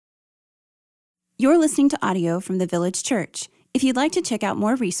You're listening to audio from the Village Church. If you'd like to check out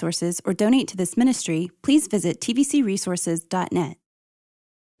more resources or donate to this ministry, please visit tvcresources.net.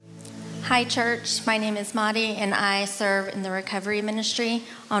 Hi, church. My name is Madi, and I serve in the recovery ministry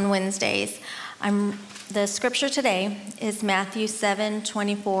on Wednesdays. The scripture today is Matthew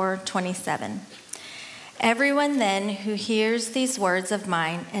 7:24-27. Everyone then who hears these words of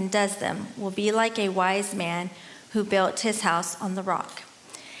mine and does them will be like a wise man who built his house on the rock.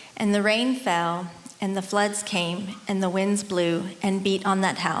 And the rain fell, and the floods came, and the winds blew and beat on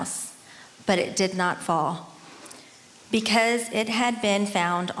that house, but it did not fall, because it had been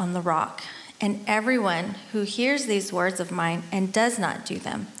found on the rock. And everyone who hears these words of mine and does not do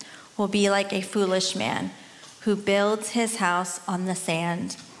them will be like a foolish man who builds his house on the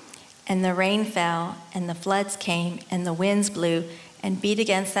sand. And the rain fell, and the floods came, and the winds blew and beat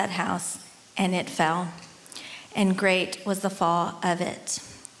against that house, and it fell. And great was the fall of it.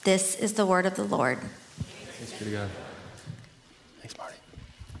 This is the word of the Lord. Thanks be to God. Thanks, Marty.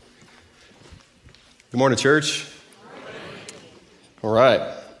 Good morning, church. All right.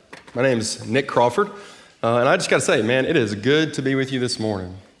 My name is Nick Crawford, and I just got to say, man, it is good to be with you this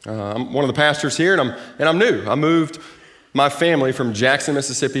morning. I'm one of the pastors here, and I'm new. I moved my family from Jackson,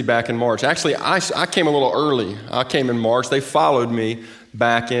 Mississippi back in March. Actually, I came a little early. I came in March. They followed me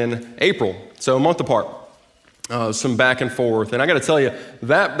back in April, so a month apart. Some back and forth. And I got to tell you,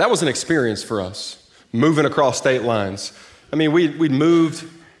 that was an experience for us, moving across state lines. I mean, we'd moved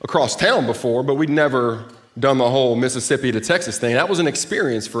across town before, but we'd never done the whole Mississippi to Texas thing. That was an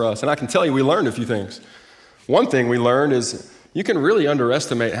experience for us. And I can tell you, we learned a few things. One thing we learned is you can really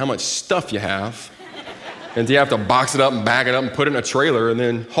underestimate how much stuff you have. And you have to box it up and bag it up and put it in a trailer and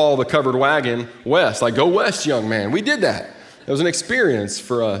then haul the covered wagon west. Like, go west, young man. We did that. It was an experience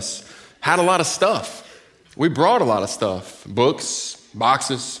for us. Had a lot of stuff. We brought a lot of stuff. Books,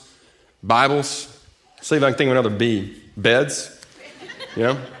 boxes, Bibles. See if I can think of another B. Beds,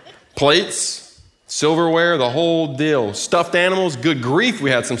 plates, silverware, the whole deal. Stuffed animals, good grief, we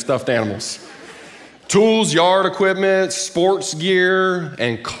had some stuffed animals. Tools, yard equipment, sports gear,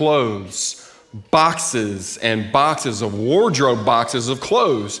 and clothes. Boxes and boxes of wardrobe boxes of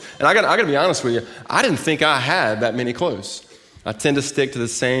clothes. And I got to be honest with you, I didn't think I had that many clothes. I tend to stick to the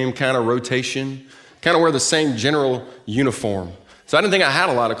same kind of rotation, kind of wear the same general uniform. So I didn't think I had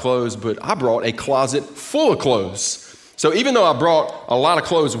a lot of clothes, but I brought a closet full of clothes. So even though I brought a lot of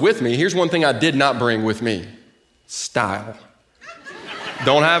clothes with me, here's one thing I did not bring with me: style.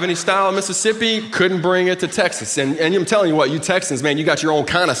 Don't have any style in Mississippi, couldn't bring it to Texas. And I'm telling you what, you Texans, man, you got your own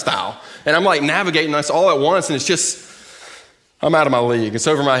kind of style. And I'm like navigating this all at once, and it's just, I'm out of my league. It's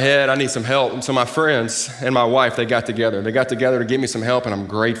over my head. I need some help. And so my friends and my wife, they got together. They got together to give me some help, and I'm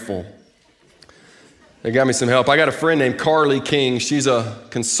grateful. They got me some help. I got a friend named Carly King. She's a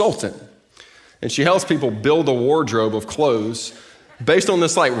consultant, and she helps people build a wardrobe of clothes based on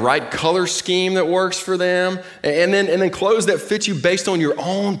this right color scheme that works for them, and then clothes that fit you based on your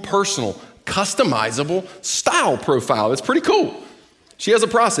own personal, customizable style profile. It's pretty cool. She has a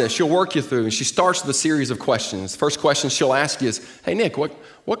process she'll work you through, and she starts with a series of questions. The first question she'll ask you is, hey, Nick,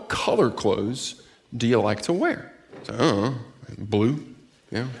 what color clothes do you like to wear? So, blue,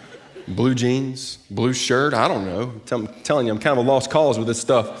 blue jeans, blue shirt, I don't know. I'm telling you, I'm kind of a lost cause with this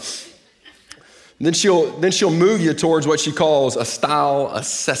stuff. Then she'll move you towards what she calls a style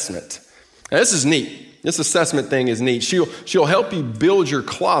assessment. Now, this is neat. This assessment thing is neat. She'll help you build your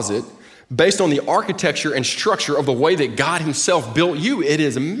closet based on the architecture and structure of the way that God himself built you. It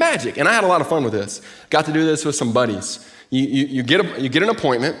is magic. And I had a lot of fun with this. Got to do this with some buddies. You get an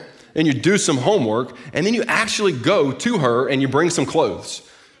appointment, and you do some homework, and then you actually go to her and you bring some clothes.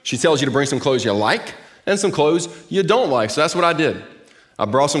 She tells you to bring some clothes you like and some clothes you don't like. So that's what I did. I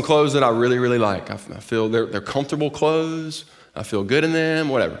brought some clothes that I really, really like. I feel they're comfortable clothes. I feel good in them,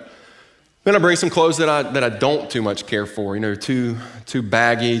 whatever. Then I bring some clothes that I don't too much care for. Too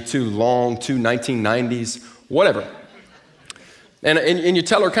baggy, too long, too 1990s, whatever. And you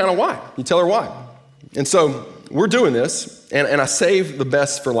tell her kind of why. You tell her why. And so we're doing this, and I save the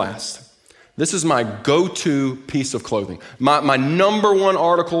best for last. This is my go-to piece of clothing, my number one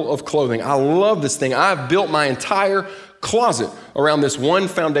article of clothing. I love this thing. I've built my entire closet around this one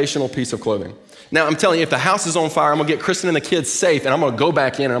foundational piece of clothing. Now, I'm telling you, if the house is on fire, I'm going to get Kristen and the kids safe, and I'm going to go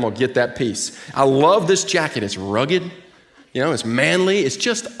back in and I'm going to get that piece. I love this jacket. It's rugged, it's manly. It's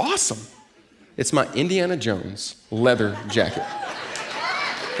just awesome. It's my Indiana Jones leather jacket.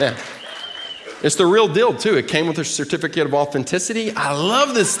 Yeah. It's the real deal, too. It came with a certificate of authenticity. I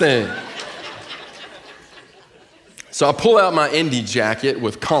love this thing. So I pull out my Indy jacket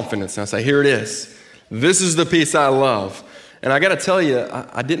with confidence, and I say, here it is. This is the piece I love. And I got to tell you,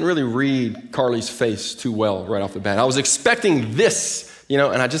 I didn't really read Carly's face too well right off the bat. I was expecting this, and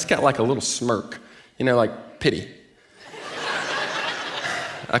I just got like a little smirk, like pity.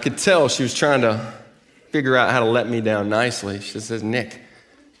 I could tell she was trying to figure out how to let me down nicely. She says, Nick,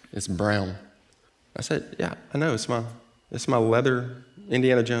 it's brown. I said, yeah, I know, it's my leather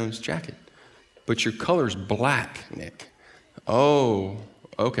Indiana Jones jacket. But your color's black, Nick. Oh,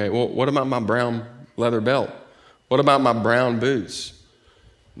 okay. Well, what about my brown leather belt? What about my brown boots?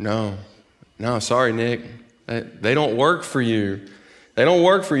 No, sorry, Nick. They don't work for you. They don't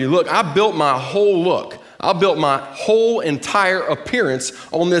work for you. Look, I built my whole entire appearance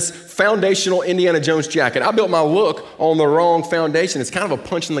on this foundational Indiana Jones jacket. I built my look on the wrong foundation. It's kind of a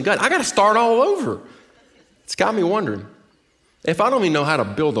punch in the gut. I got to start all over. It's got me wondering, if I don't even know how to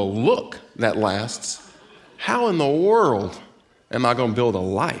build a look that lasts, how in the world am I going to build a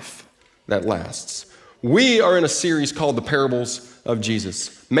life that lasts? We are in a series called The Parables of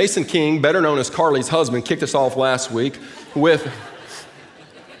Jesus. Mason King, better known as Carly's husband, kicked us off last week with,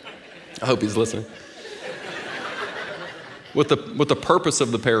 I hope he's listening, with the purpose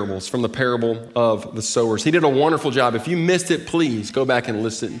of the parables, from the parable of the sowers. He did a wonderful job. If you missed it, please go back and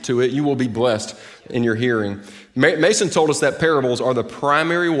listen to it. You will be blessed in your hearing. Mason told us that parables are the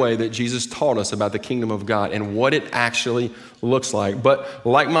primary way that Jesus taught us about the kingdom of God and what it actually looks like. But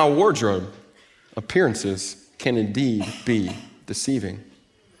like my wardrobe, appearances can indeed be deceiving.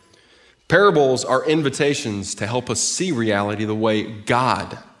 Parables are invitations to help us see reality the way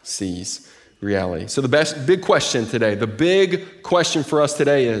God sees reality. So the big question for us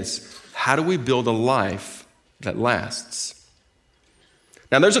today is, how do we build a life that lasts?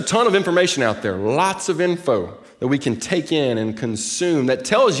 Now, there's a ton of information out there, lots of info that we can take in and consume that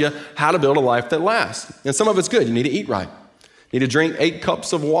tells you how to build a life that lasts. And some of it's good. You need to eat right. You need to drink 8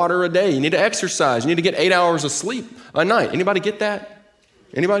 cups of water a day. You need to exercise. You need to get 8 hours of sleep a night. Anybody get that?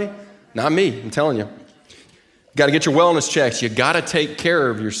 Anybody? Not me, I'm telling you. Got to get your wellness checks. You got to take care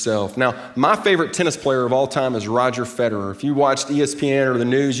of yourself. Now, my favorite tennis player of all time is Roger Federer. If you watched ESPN or the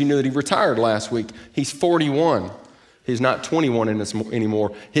news, you knew that he retired last week. He's 41. He's not 21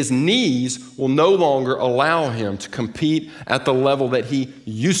 anymore. His knees will no longer allow him to compete at the level that he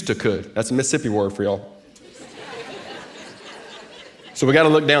used to could. That's a Mississippi word for y'all. So we got to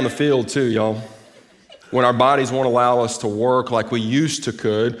look down the field too, y'all. When our bodies won't allow us to work like we used to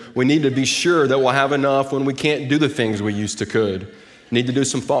could, we need to be sure that we'll have enough when we can't do the things we used to could. Need to do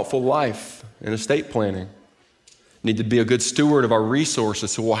some thoughtful life and estate planning. Need to be a good steward of our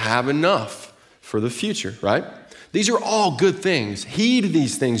resources so we'll have enough for the future, right? These are all good things. Heed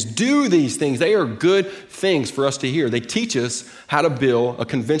these things. Do these things. They are good things for us to hear. They teach us how to build a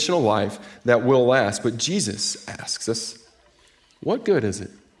conventional life that will last. But Jesus asks us, what good is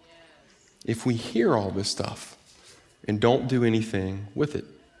it if we hear all this stuff and don't do anything with it?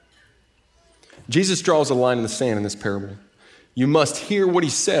 Jesus draws a line in the sand in this parable. You must hear what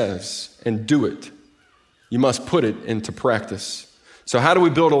he says and do it. You must put it into practice. So how do we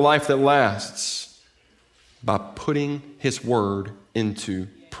build a life that lasts? By putting his word into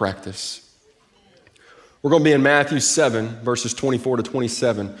practice. We're going to be in Matthew 7, verses 24 to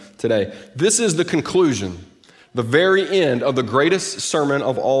 27 today. This is the conclusion, the very end of the greatest sermon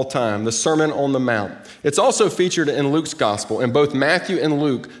of all time, the Sermon on the Mount. It's also featured in Luke's gospel, and both Matthew and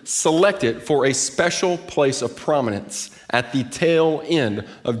Luke select it for a special place of prominence at the tail end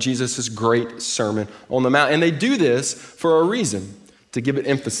of Jesus' great Sermon on the Mount. And they do this for a reason, to give it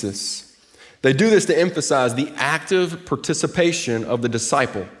emphasis. They do this to emphasize the active participation of the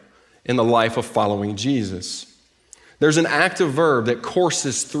disciple in the life of following Jesus. There's an active verb that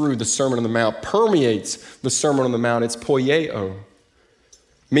courses through the Sermon on the Mount, permeates the Sermon on the Mount. It's poieo.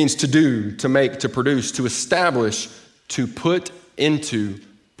 It means to do, to make, to produce, to establish, to put into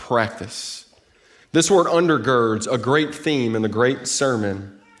practice. This word undergirds a great theme in the great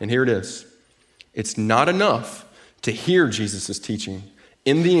sermon, and here it is. It's not enough to hear Jesus' teaching.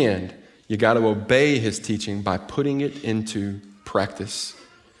 In the end, you got to obey his teaching by putting it into practice.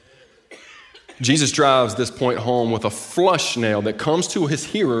 Jesus drives this point home with a flush nail that comes to his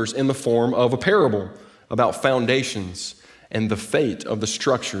hearers in the form of a parable about foundations and the fate of the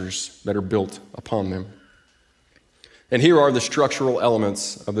structures that are built upon them. And here are the structural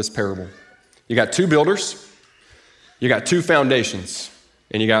elements of this parable. You got 2 builders, you got 2 foundations,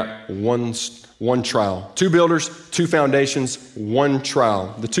 and you got one trial. 2 builders, 2 foundations, 1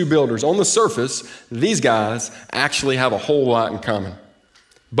 trial. The 2 builders, on the surface, these guys actually have a whole lot in common.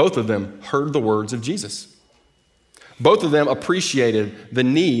 Both of them heard the words of Jesus. Both of them appreciated the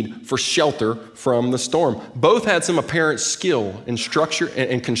need for shelter from the storm. Both had some apparent skill in structure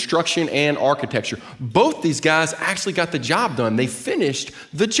and construction and architecture. Both these guys actually got the job done. They finished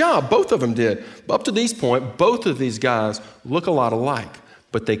the job. Both of them did. Up to this point, both of these guys look a lot alike,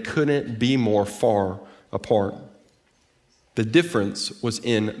 but they couldn't be more far apart. The difference was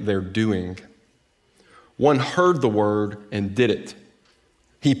in their doing. One heard the word and did it.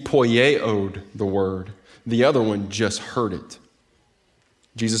 He poieoed the word. The other one just heard it.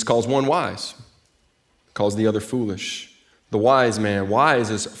 Jesus calls one wise, calls the other foolish. The wise man, wise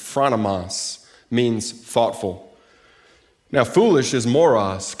is phronimos, means thoughtful. Now, foolish is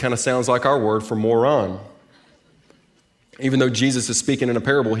moros, kind of sounds like our word for moron. Even though Jesus is speaking in a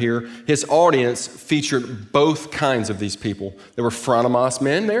parable here, his audience featured both kinds of these people. There were phronimos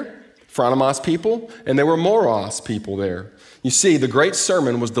men there, phronimos people, and there were moros people there. You see, the great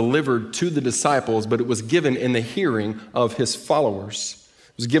sermon was delivered to the disciples, but it was given in the hearing of his followers.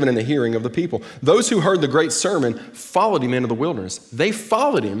 It was given in the hearing of the people. Those who heard the great sermon followed him into the wilderness. They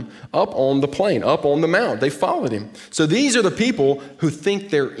followed him up on the plain, up on the mount. They followed him. So these are the people who think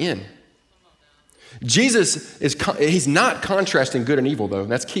they're in. Jesus he's not contrasting good and evil, though.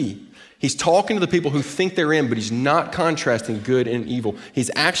 That's key. He's talking to the people who think they're in, but he's not contrasting good and evil. He's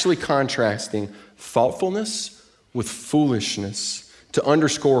actually contrasting thoughtfulness with foolishness to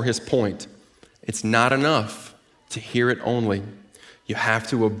underscore his point. It's not enough to hear it only. You have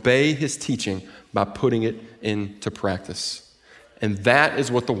to obey his teaching by putting it into practice. And that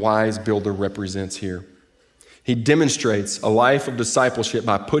is what the wise builder represents here. He demonstrates a life of discipleship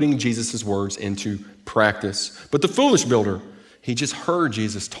by putting Jesus' words into practice. But the foolish builder, he just heard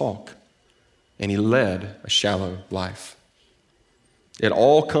Jesus talk and he led a shallow life. It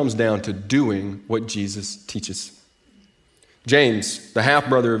all comes down to doing what Jesus teaches. James, the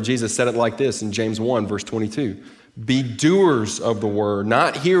half-brother of Jesus, said it like this in James 1, verse 22. Be doers of the word,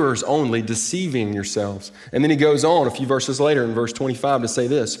 not hearers only, deceiving yourselves. And then he goes on a few verses later in verse 25 to say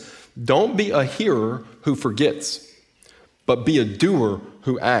this. Don't be a hearer who forgets, but be a doer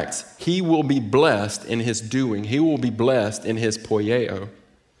who acts. He will be blessed in his doing. He will be blessed in his poieo.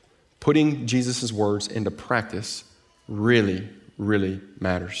 Putting Jesus' words into practice really, really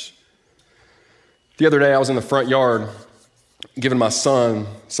matters. The other day I was in the front yard giving my son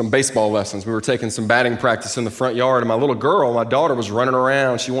some baseball lessons. We were taking some batting practice in the front yard, and my little girl, my daughter, was running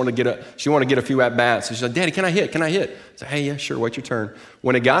around. She wanted to get a few at-bats. So she said, Daddy, can I hit? I said, hey, yeah, sure, wait your turn.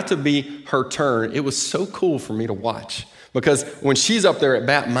 When it got to be her turn, it was so cool for me to watch, because when she's up there at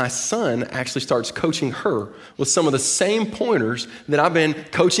bat, my son actually starts coaching her with some of the same pointers that I've been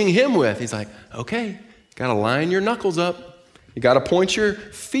coaching him with. He's like, okay, got to line your knuckles up. You got to point your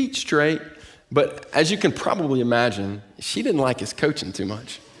feet straight. But as you can probably imagine, she didn't like his coaching too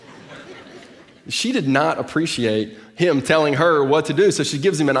much. She did not appreciate him telling her what to do, so she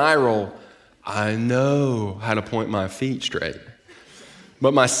gives him an eye roll. I know how to point my feet straight.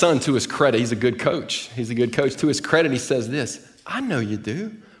 But my son, to his credit, he's a good coach. To his credit, he says this, I know you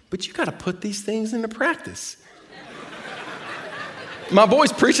do, but you got to put these things into practice. My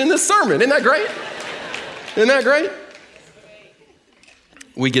boy's preaching this sermon. Isn't that great?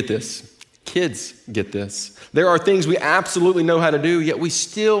 We get this. Kids get this. There are things we absolutely know how to do, yet we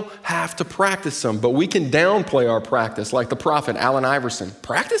still have to practice them. But we can downplay our practice like the prophet Allen Iverson.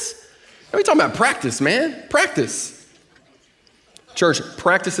 Practice? What are you talking about? Practice, man. Practice. Church,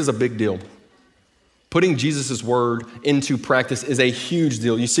 practice is a big deal. Putting Jesus' word into practice is a huge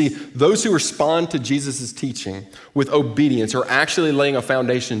deal. You see, those who respond to Jesus' teaching with obedience are actually laying a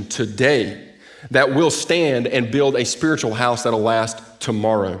foundation today that will stand and build a spiritual house that'll last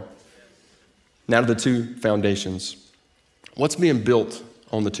tomorrow. Now to the two foundations. What's being built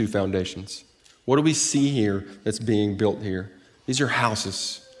on the two foundations? What do we see here that's being built here? These are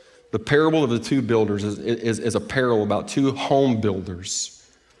houses. The parable of the two builders is a parable about two home builders.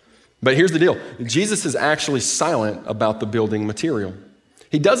 But here's the deal. Jesus is actually silent about the building material.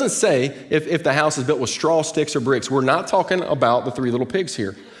 He doesn't say if the house is built with straw, sticks, or bricks. We're not talking about the three little pigs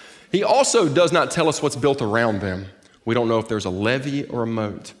here. He also does not tell us what's built around them. We don't know if there's a levee or a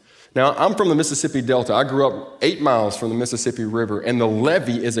moat. Now, I'm from the Mississippi Delta. I grew up 8 miles from the Mississippi River, and the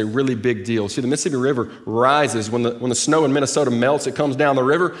levee is a really big deal. See, the Mississippi River rises. When the snow in Minnesota melts, it comes down the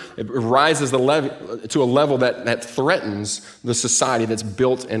river. It rises the levee to a level that threatens the society that's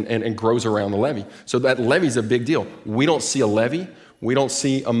built and grows around the levee. So that levee is a big deal. We don't see a levee. We don't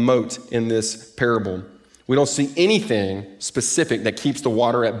see a moat in this parable. We don't see anything specific that keeps the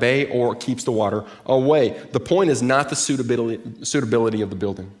water at bay or keeps the water away. The point is not the suitability of the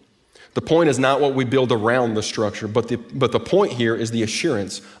building. The point is not what we build around the structure, but the point here is the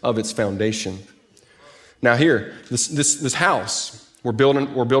assurance of its foundation. Now here, this house, we're building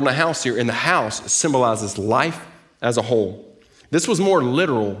a house here, and the house symbolizes life as a whole. This was more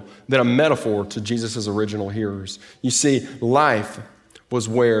literal than a metaphor to Jesus' original hearers. You see, the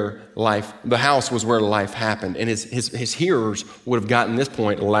house was where life happened, and his hearers would have gotten this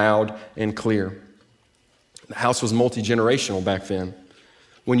point loud and clear. The house was multi-generational back then.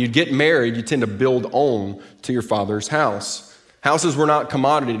 When you get married, you tend to build on to your father's house. Houses were not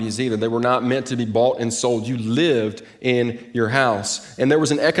commodities either. They were not meant to be bought and sold. You lived in your house. And there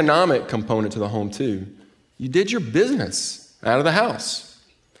was an economic component to the home too. You did your business out of the house.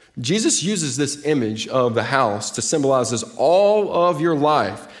 Jesus uses this image of the house to symbolize all of your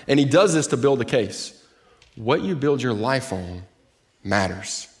life. And he does this to build a case. What you build your life on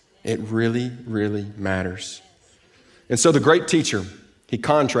matters. It really, really matters. And so the great teacher, he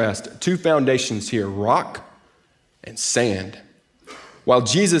contrasts two foundations here, rock and sand. While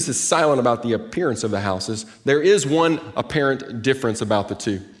Jesus is silent about the appearance of the houses, there is one apparent difference about the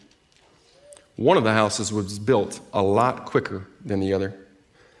two. One of the houses was built a lot quicker than the other.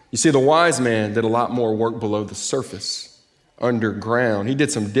 You see, the wise man did a lot more work below the surface, underground. He did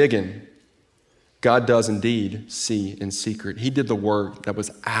some digging. God does indeed see in secret. He did the work that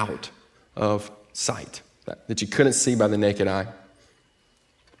was out of sight, that you couldn't see by the naked eye.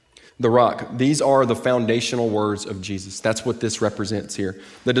 The rock, these are the foundational words of Jesus. That's what this represents here.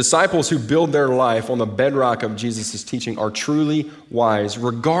 The disciples who build their life on the bedrock of Jesus' teaching are truly wise,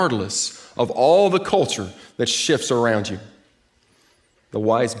 regardless of all the culture that shifts around you. The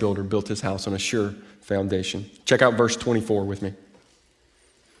wise builder built his house on a sure foundation. Check out verse 24 with me.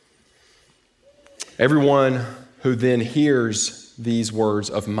 Everyone who then hears these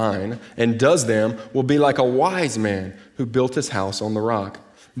words of mine and does them will be like a wise man who built his house on the rock.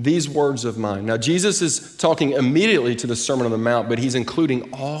 These words of mine. Now, Jesus is talking immediately to the Sermon on the Mount, but he's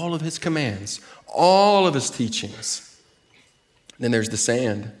including all of his commands, all of his teachings. Then there's the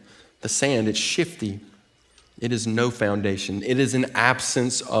sand. The sand, it's shifty. It is no foundation. It is an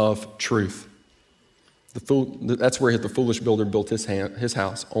absence of truth. That's where the foolish builder built his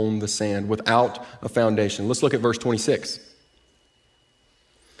house, on the sand, without a foundation. Let's look at verse 26.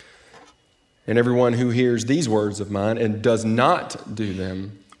 And everyone who hears these words of mine and does not do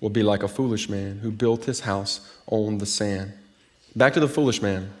them will be like a foolish man who built his house on the sand. Back to the foolish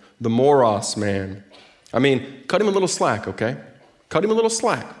man, the moros man. Cut him a little slack, okay? Cut him a little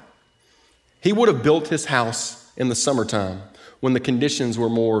slack. He would have built his house in the summertime when the conditions were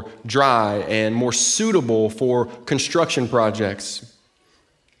more dry and more suitable for construction projects.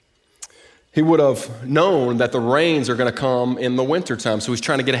 He would have known that the rains are going to come in the wintertime, so he's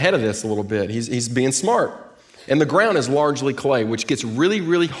trying to get ahead of this a little bit. He's being smart. And the ground is largely clay, which gets really,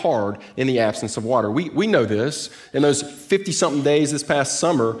 really hard in the absence of water. We know this. In those 50-something days this past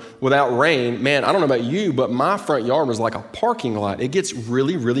summer without rain, man, I don't know about you, but my front yard was like a parking lot. It gets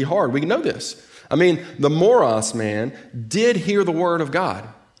really, really hard. We know this. The moros man did hear the word of God.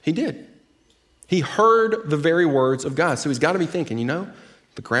 He did. He heard the very words of God. So he's got to be thinking,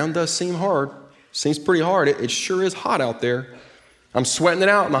 the ground does seem hard. Seems pretty hard. It sure is hot out there. I'm sweating it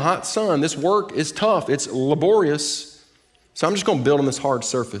out in the hot sun. This work is tough. It's laborious. So I'm just going to build on this hard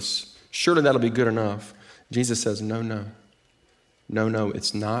surface. Surely that'll be good enough. Jesus says, no.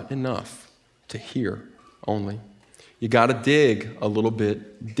 It's not enough to hear only. You got to dig a little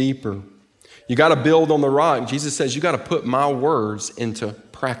bit deeper. You got to build on the rock. Jesus says, you got to put my words into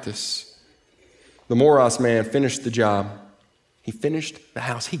practice. The moros man finished the job. He finished the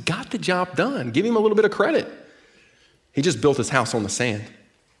house. He got the job done. Give him a little bit of credit. He just built his house on the sand.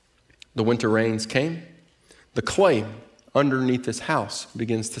 The winter rains came. The clay underneath his house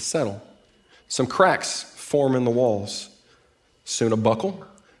begins to settle. Some cracks form in the walls. Soon a buckle,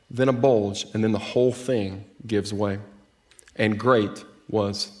 then a bulge, and then the whole thing gives way. And great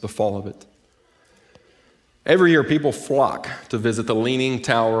was the fall of it. Every year, people flock to visit the Leaning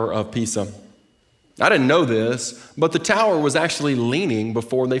Tower of Pisa. I didn't know this, but the tower was actually leaning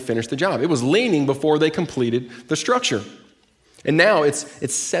before they finished the job. It was leaning before they completed the structure. And now it's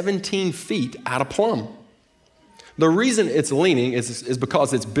 17 feet out of plumb. The reason it's leaning is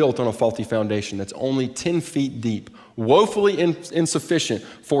because it's built on a faulty foundation that's only 10 feet deep, woefully insufficient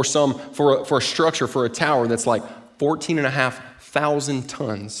for a structure, for a tower that's like 14,500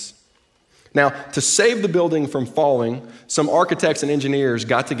 tons. Now, to save the building from falling, some architects and engineers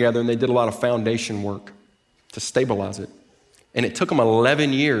got together and they did a lot of foundation work to stabilize it. And it took them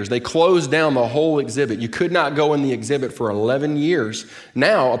 11 years. They closed down the whole exhibit. You could not go in the exhibit for 11 years.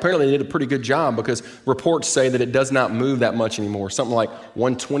 Now, apparently they did a pretty good job because reports say that it does not move that much anymore, something like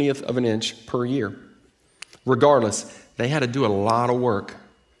 1/20th of an inch per year. Regardless, they had to do a lot of work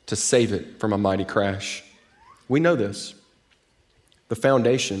to save it from a mighty crash. We know this. The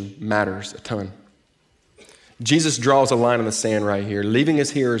foundation matters a ton. Jesus draws a line in the sand right here, leaving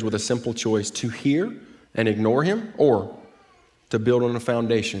his hearers with a simple choice: to hear and ignore him, or to build on a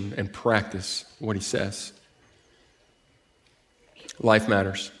foundation and practice what he says. Life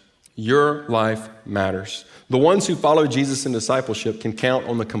matters. Your life matters. The ones who follow Jesus in discipleship can count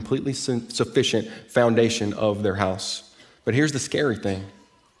on the completely sufficient foundation of their house. But here's the scary thing.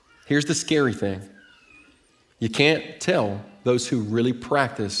 You can't tell those who really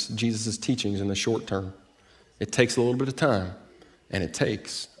practice Jesus' teachings in the short term. It takes a little bit of time, and it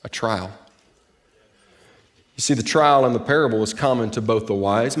takes a trial. You see, the trial in the parable is common to both the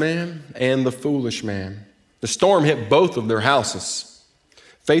wise man and the foolish man. The storm hit both of their houses.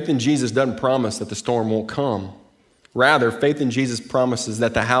 Faith in Jesus doesn't promise that the storm won't come. Rather, faith in Jesus promises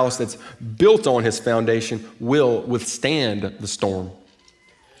that the house that's built on his foundation will withstand the storm.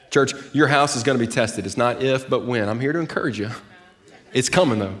 Church, your house is going to be tested. It's not if, but when. I'm here to encourage you. It's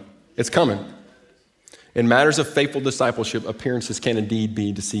coming, though. It's coming. In matters of faithful discipleship, appearances can indeed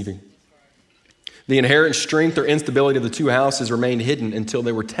be deceiving. The inherent strength or instability of the two houses remained hidden until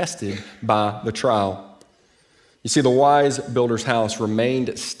they were tested by the trial. You see, the wise builder's house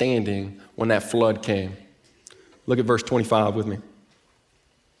remained standing when that flood came. Look at verse 25 with me.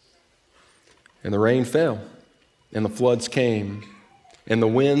 And the rain fell, and the floods came, and the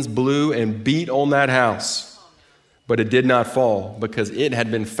winds blew and beat on that house, but it did not fall because it had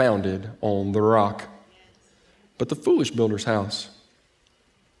been founded on the rock. But the foolish builder's house,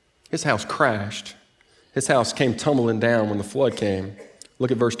 his house crashed. His house came tumbling down when the flood came.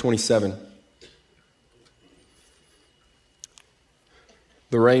 Look at verse 27.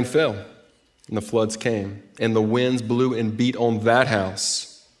 The rain fell, and the floods came, and the winds blew and beat on that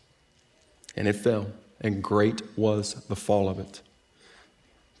house, and it fell, and great was the fall of it.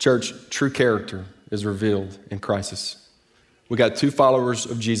 Church, true character is revealed in crisis. We got two followers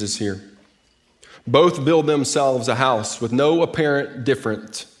of Jesus here. Both build themselves a house with no apparent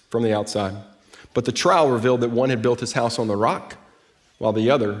difference from the outside. But the trial revealed that one had built his house on the rock, while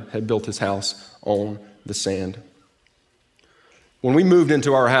the other had built his house on the sand. When we moved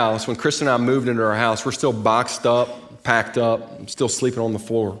into our house, when Chris and I moved into our house, we're still boxed up, packed up, still sleeping on the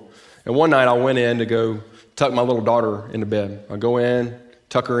floor. And one night I went in to go tuck my little daughter into bed. I go in,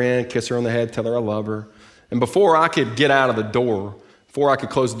 tuck her in, kiss her on the head, tell her I love her. And before I could get out of the door, before I could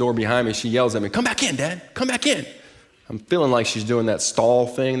close the door behind me, she yells at me, "Come back in, Dad, come back in." I'm feeling like she's doing that stall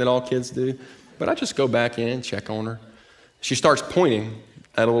thing that all kids do. But I just go back in, check on her. She starts pointing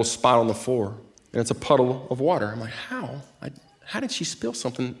at a little spot on the floor, and it's a puddle of water. I'm like, how did she spill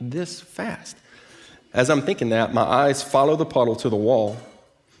something this fast? As I'm thinking that, my eyes follow the puddle to the wall,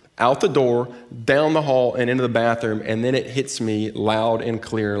 out the door, down the hall, and into the bathroom, and then it hits me loud and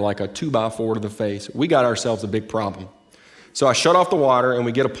clear like a 2x4 to the face. We got ourselves a big problem. So I shut off the water, and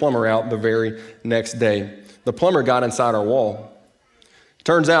we get a plumber out the very next day. The plumber got inside our wall.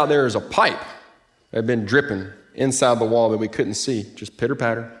 Turns out there is a pipe that had been dripping inside the wall that we couldn't see. Just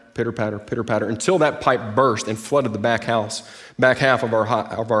pitter-patter, pitter-patter, pitter-patter, until that pipe burst and flooded the back half of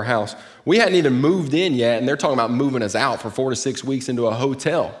our house. We hadn't even moved in yet, and they're talking about moving us out for 4 to 6 weeks into a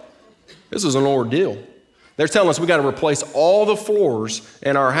hotel. This was an ordeal. They're telling us we got to replace all the floors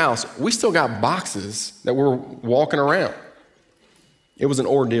in our house. We still got boxes that we're walking around. It was an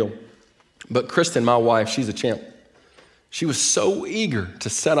ordeal. But Kristen, my wife, she's a champ. She was so eager to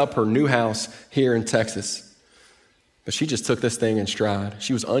set up her new house here in Texas. But she just took this thing in stride.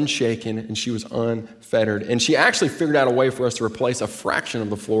 She was unshaken and she was unfettered. And she actually figured out a way for us to replace a fraction of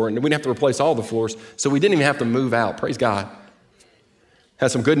the floor. And we didn't have to replace all the floors, so we didn't even have to move out. Praise God.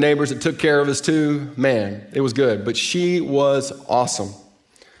 Had some good neighbors that took care of us too. Man, it was good. But she was awesome.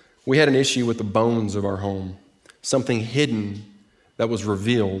 We had an issue with the bones of our home. Something hidden that was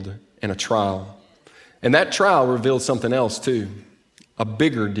revealed in a trial. And that trial revealed something else too, a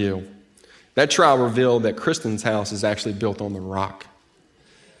bigger deal. That trial revealed that Kristen's house is actually built on the rock.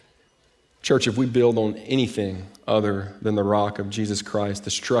 Church, if we build on anything other than the rock of Jesus Christ,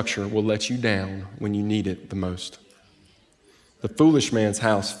 the structure will let you down when you need it the most. The foolish man's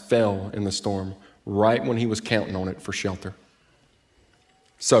house fell in the storm right when he was counting on it for shelter.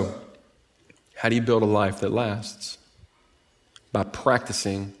 So, how do you build a life that lasts? By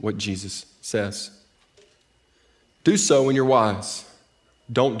practicing what Jesus says. Do so when you're wise.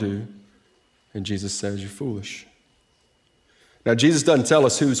 Don't do, and Jesus says you're foolish. Now, Jesus doesn't tell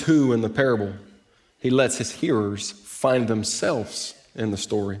us who's who in the parable. He lets his hearers find themselves in the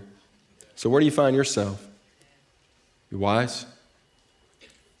story. So where do you find yourself? You wise?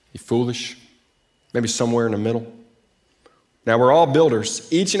 You foolish? Maybe somewhere in the middle? Now, we're all builders.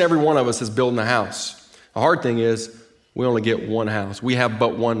 Each and every one of us is building a house. The hard thing is we only get one house. We have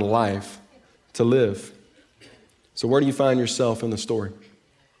but one life to live. So where do you find yourself in the story?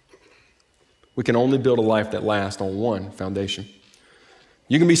 We can only build a life that lasts on one foundation.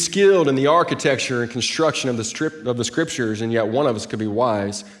 You can be skilled in the architecture and construction of the scriptures, and yet one of us could be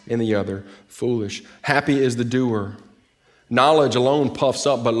wise and the other foolish. Happy is the doer. Knowledge alone puffs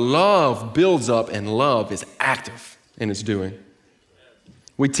up, but love builds up, and love is active in its doing.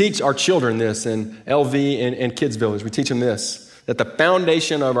 We teach our children this in LV and Kids Village. We teach them this, that the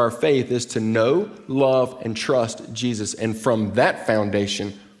foundation of our faith is to know, love, and trust Jesus. And from that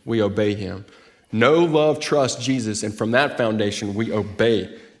foundation, we obey him. Know, love, trust Jesus. And from that foundation, we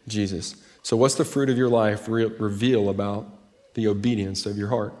obey Jesus. So what's the fruit of your life reveal about the obedience of your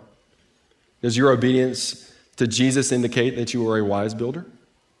heart? Does your obedience to Jesus indicate that you are a wise builder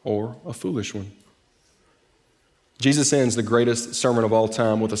or a foolish one? Jesus ends the greatest sermon of all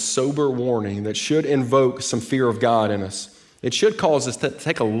time with a sober warning that should invoke some fear of God in us. It should cause us to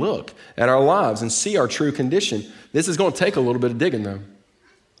take a look at our lives and see our true condition. This is going to take a little bit of digging, though.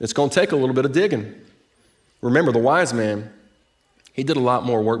 It's going to take a little bit of digging. Remember, the wise man, he did a lot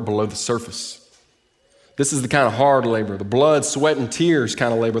more work below the surface. This is the kind of hard labor, the blood, sweat, and tears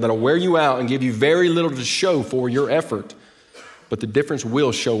kind of labor that'll wear you out and give you very little to show for your effort. But the difference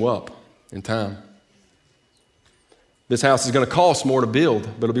will show up in time. This house is going to cost more to build,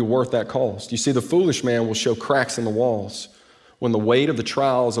 but it'll be worth that cost. You see, the foolish man will show cracks in the walls when the weight of the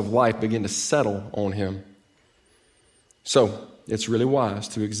trials of life begin to settle on him. So, it's really wise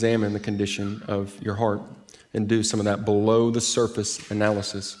to examine the condition of your heart and do some of that below the surface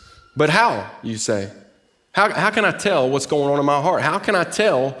analysis. But how, you say? How can I tell what's going on in my heart? How can I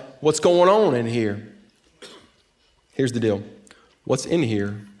tell what's going on in here? Here's the deal. What's in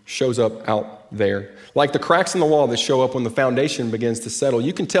here shows up out there. Like the cracks in the wall that show up when the foundation begins to settle.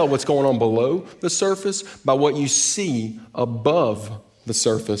 You can tell what's going on below the surface by what you see above the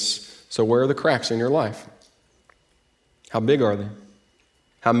surface. So where are the cracks in your life? How big are they?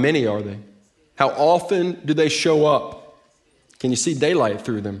 How many are they? How often do they show up? Can you see daylight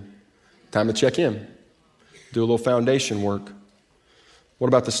through them? Time to check in. Do a little foundation work. What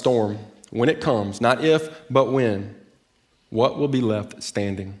about the storm? When it comes, not if, but when, what will be left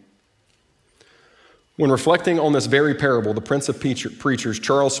standing? When reflecting on this very parable, the Prince of Preachers,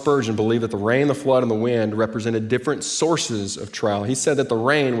 Charles Spurgeon, believed that the rain, the flood, and the wind represented different sources of trial. He said that the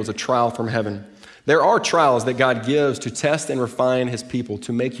rain was a trial from heaven. There are trials that God gives to test and refine his people,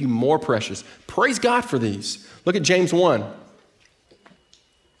 to make you more precious. Praise God for these. Look at James 1. It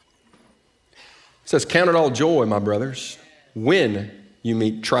says, "Count it all joy, my brothers, when you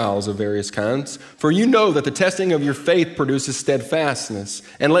meet trials of various kinds. For you know that the testing of your faith produces steadfastness.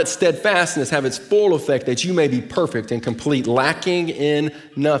 And let steadfastness have its full effect, that you may be perfect and complete, lacking in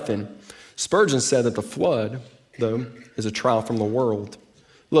nothing." Spurgeon said that the flood, though, is a trial from the world.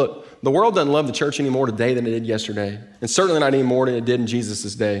 Look, the world doesn't love the church any more today than it did yesterday, and certainly not any more than it did in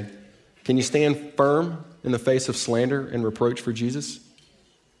Jesus' day. Can you stand firm in the face of slander and reproach for Jesus?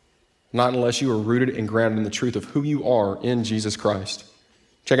 Not unless you are rooted and grounded in the truth of who you are in Jesus Christ.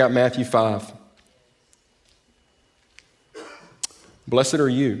 Check out Matthew 5. Blessed are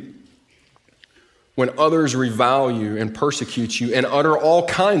you when others revile you and persecute you and utter all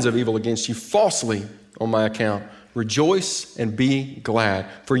kinds of evil against you falsely on my account. Rejoice and be glad,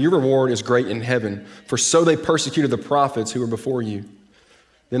 for your reward is great in heaven, for so they persecuted the prophets who were before you.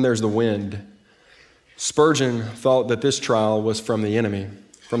 Then there's the wind. Spurgeon thought that this trial was from the enemy,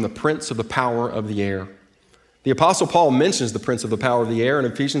 from the prince of the power of the air. The Apostle Paul mentions the prince of the power of the air in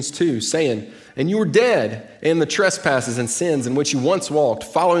Ephesians 2, saying, "And you were dead in the trespasses and sins in which you once walked,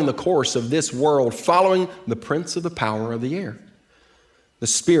 following the course of this world, following the prince of the power of the air, the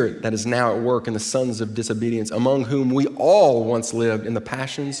spirit that is now at work in the sons of disobedience, among whom we all once lived in the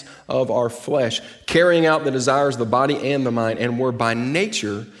passions of our flesh, carrying out the desires of the body and the mind, and were by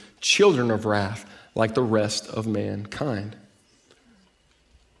nature children of wrath, like the rest of mankind."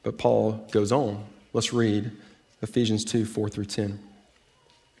 But Paul goes on. Let's read Ephesians 2, 4 through 10.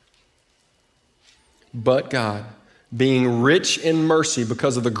 "But God, being rich in mercy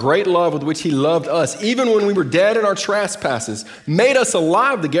because of the great love with which he loved us, even when we were dead in our trespasses, made us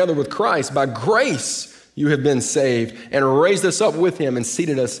alive together with Christ. By grace you have been saved, and raised us up with him and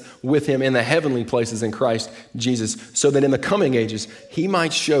seated us with him in the heavenly places in Christ Jesus, so that in the coming ages he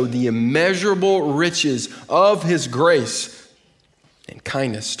might show the immeasurable riches of his grace and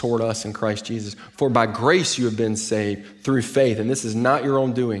kindness toward us in Christ Jesus. For by grace you have been saved through faith, and this is not your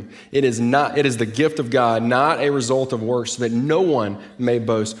own doing. It is the gift of God, not a result of works, so that no one may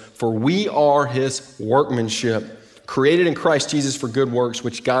boast. For we are his workmanship, created in Christ Jesus for good works,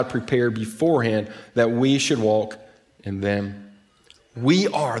 which God prepared beforehand that we should walk in them. We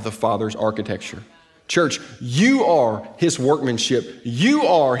are the Father's architecture. Church, you are his workmanship. You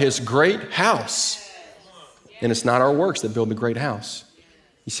are his great house. And it's not our works that build the great house.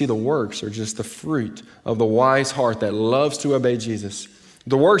 You see, the works are just the fruit of the wise heart that loves to obey Jesus.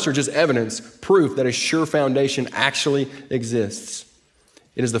 The works are just evidence, proof that a sure foundation actually exists.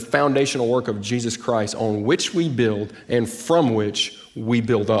 It is the foundational work of Jesus Christ on which we build and from which we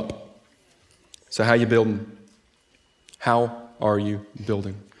build up. So how are you building? How are you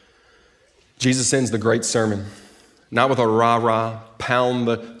building? Jesus ends the great sermon, not with a rah-rah, pound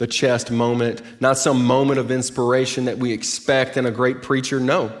the chest moment, not some moment of inspiration that we expect in a great preacher.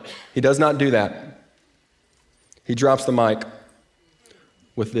 No, he does not do that. He drops the mic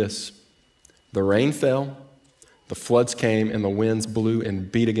with this: the rain fell, the floods came, and the winds blew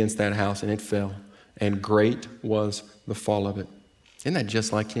and beat against that house, and it fell, and great was the fall of it. Isn't that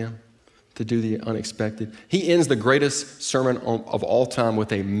just like him, to do the unexpected? He ends the greatest sermon of all time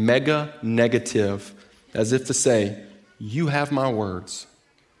with a mega negative, as if to say, you have my words.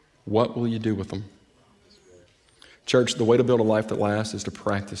 What will you do with them? Church, the way to build a life that lasts is to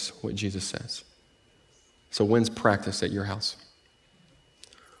practice what Jesus says. So when's practice at your house?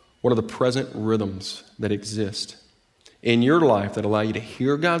 What are the present rhythms that exist in your life that allow you to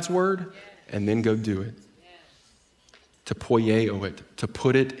hear God's word and then go do it? To poieo it, to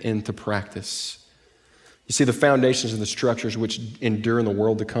put it into practice. You see, the foundations and the structures which endure in the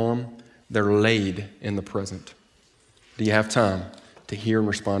world to come, they're laid in the present. Do you have time to hear and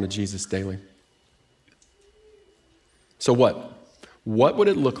respond to Jesus daily? So what? What would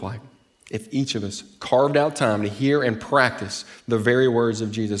it look like if each of us carved out time to hear and practice the very words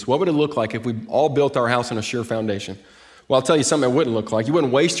of Jesus? What would it look like if we all built our house on a sure foundation? Well, I'll tell you something it wouldn't look like. You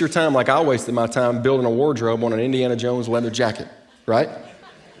wouldn't waste your time like I wasted my time building a wardrobe on an Indiana Jones leather jacket, right?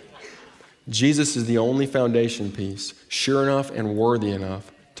 Jesus is the only foundation piece sure enough and worthy enough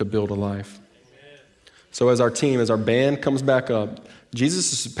to build a life. So as our band comes back up,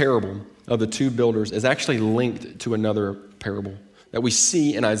 Jesus' parable of the two builders is actually linked to another parable that we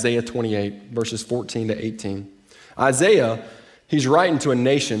see in Isaiah 28, verses 14 to 18. Isaiah, he's writing to a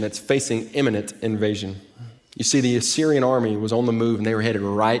nation that's facing imminent invasion. You see, the Assyrian army was on the move and they were headed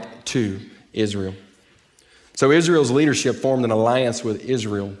right to Israel. So Israel's leadership formed an alliance with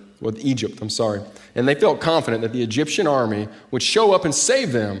Egypt, and they felt confident that the Egyptian army would show up and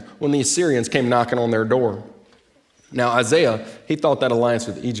save them when the Assyrians came knocking on their door. Now Isaiah, he thought that alliance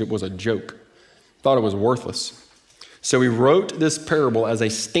with Egypt was a joke, thought it was worthless. So he wrote this parable as a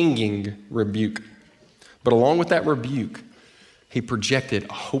stinging rebuke. But along with that rebuke, he projected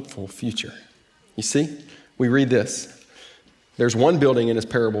a hopeful future. You see, we read this. There's one building in his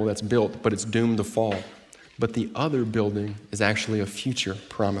parable that's built, but it's doomed to fall. But the other building is actually a future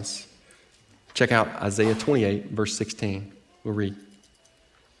promise. Check out Isaiah 28, verse 16. We'll read.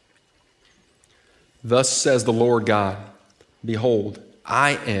 Thus says the Lord God, behold,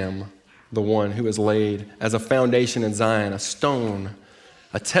 I am the one who has laid as a foundation in Zion a stone,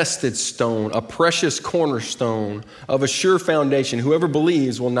 a tested stone, a precious cornerstone of a sure foundation. Whoever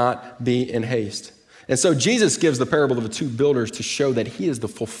believes will not be in haste. And so Jesus gives the parable of the two builders to show that he is the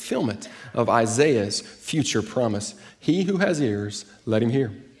fulfillment of Isaiah's future promise. He who has ears, let him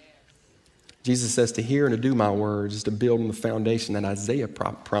hear. Jesus says to hear and to do my words is to build on the foundation that Isaiah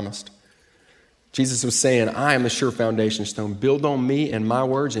promised. Jesus was saying, I am the sure foundation stone. Build on me and my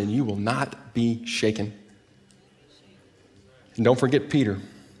words and you will not be shaken. And don't forget Peter,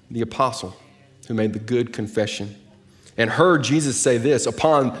 the apostle, who made the good confession and heard Jesus say this,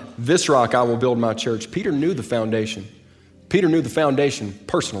 upon this rock I will build my church. Peter knew the foundation. Peter knew the foundation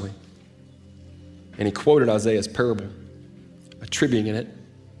personally. And he quoted Isaiah's parable, attributing it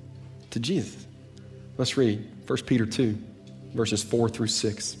to Jesus. Let's read 1 Peter 2, verses 4 through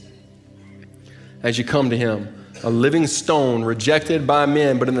 6. As you come to him, a living stone rejected by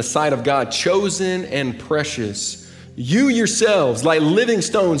men, but in the sight of God, chosen and precious. You yourselves, like living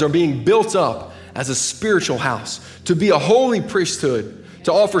stones, are being built up as a spiritual house, to be a holy priesthood,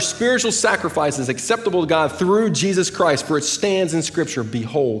 to offer spiritual sacrifices acceptable to God through Jesus Christ. For it stands in Scripture,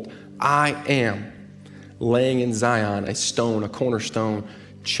 behold, I am laying in Zion a stone, a cornerstone,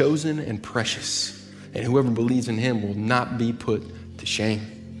 chosen and precious. And whoever believes in him will not be put to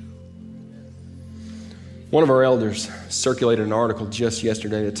shame. One of our elders circulated an article just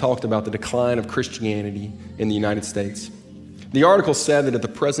yesterday that talked about the decline of Christianity in the United States. The article said that if the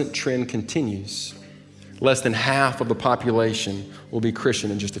present trend continues, less than half of the population will be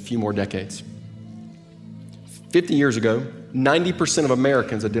Christian in just a few more decades. 50 years ago, 90% of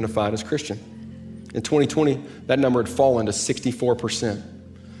Americans identified as Christian. In 2020, that number had fallen to 64%.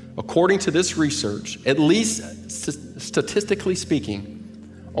 According to this research, at least statistically speaking,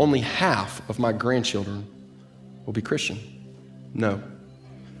 only half of my grandchildren will be Christian. No,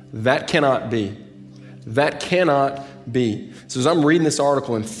 that cannot be. That cannot be. So as I'm reading this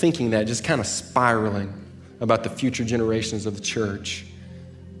article and thinking that, just kind of spiraling about the future generations of the church,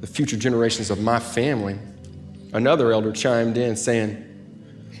 the future generations of my family, another elder chimed in saying,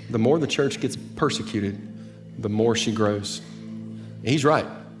 the more the church gets persecuted, the more she grows. And he's right.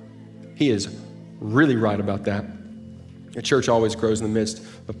 He is really right about that. The church always grows in the midst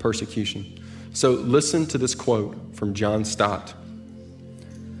of persecution. So listen to this quote from John Stott.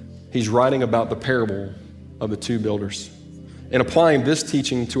 He's writing about the parable of the two builders. In applying this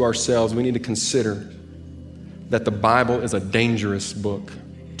teaching to ourselves, we need to consider that the Bible is a dangerous book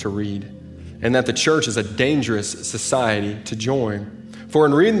to read, and that the church is a dangerous society to join. For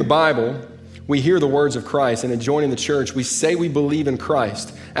in reading the Bible, we hear the words of Christ, and in joining the church, we say we believe in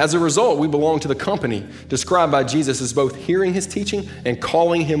Christ. As a result, we belong to the company described by Jesus as both hearing his teaching and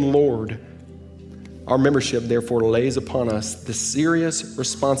calling him Lord. Our membership, therefore, lays upon us the serious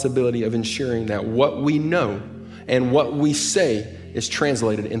responsibility of ensuring that what we know and what we say is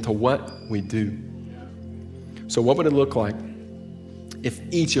translated into what we do. So what would it look like if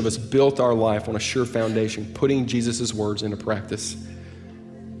each of us built our life on a sure foundation, putting Jesus' words into practice?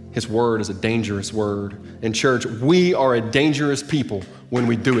 His word is a dangerous word. In church, we are a dangerous people when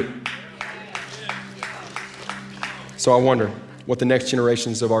we do it. So I wonder what the next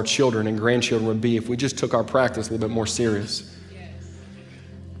generations of our children and grandchildren would be if we just took our practice a little bit more serious.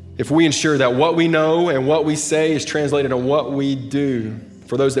 If we ensure that what we know and what we say is translated on what we do.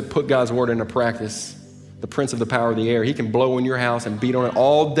 For those that put God's word into practice, the prince of the power of the air, he can blow in your house and beat on it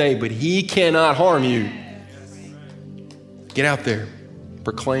all day, but he cannot harm you. Get out there.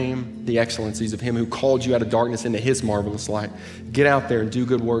 Proclaim the excellencies of him who called you out of darkness into his marvelous light. Get out there and do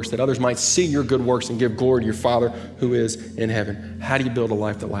good works that others might see your good works and give glory to your Father who is in heaven. How do you build a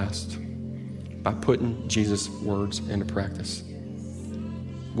life that lasts? By putting Jesus' words into practice.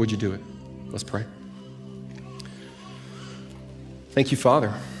 Would you do it? Let's pray. Thank you,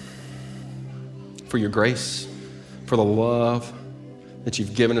 Father, for your grace, for the love that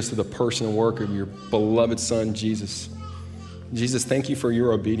you've given us through the person and work of your beloved Son, Jesus. Jesus, thank you for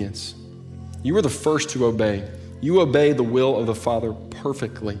your obedience. You were the first to obey. You obeyed the will of the Father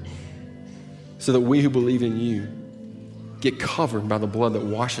perfectly so that we who believe in you get covered by the blood that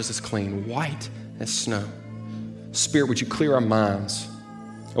washes us clean, white as snow. Spirit, would you clear our minds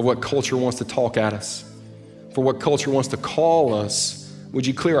of what culture wants to talk at us, for what culture wants to call us? Would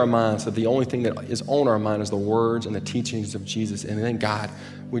you clear our minds that the only thing that is on our mind is the words and the teachings of Jesus? And then, God,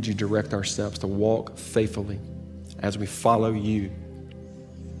 would you direct our steps to walk faithfully as we follow you?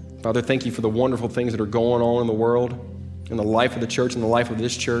 Father, thank you for the wonderful things that are going on in the world, in the life of the church, in the life of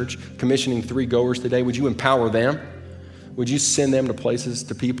this church. Commissioning 3 goers today, would you empower them? Would you send them to places,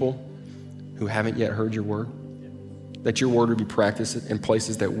 to people who haven't yet heard your word? That your word would be practiced in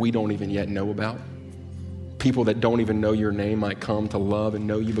places that we don't even yet know about. People that don't even know your name might come to love and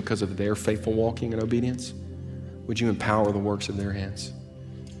know you because of their faithful walking and obedience. Would you empower the works of their hands?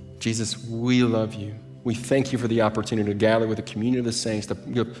 Jesus, we love you. We thank you for the opportunity to gather with the community of the saints,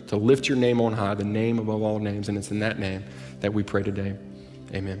 to lift your name on high, the name above all names, and it's in that name that we pray today.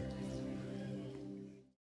 Amen.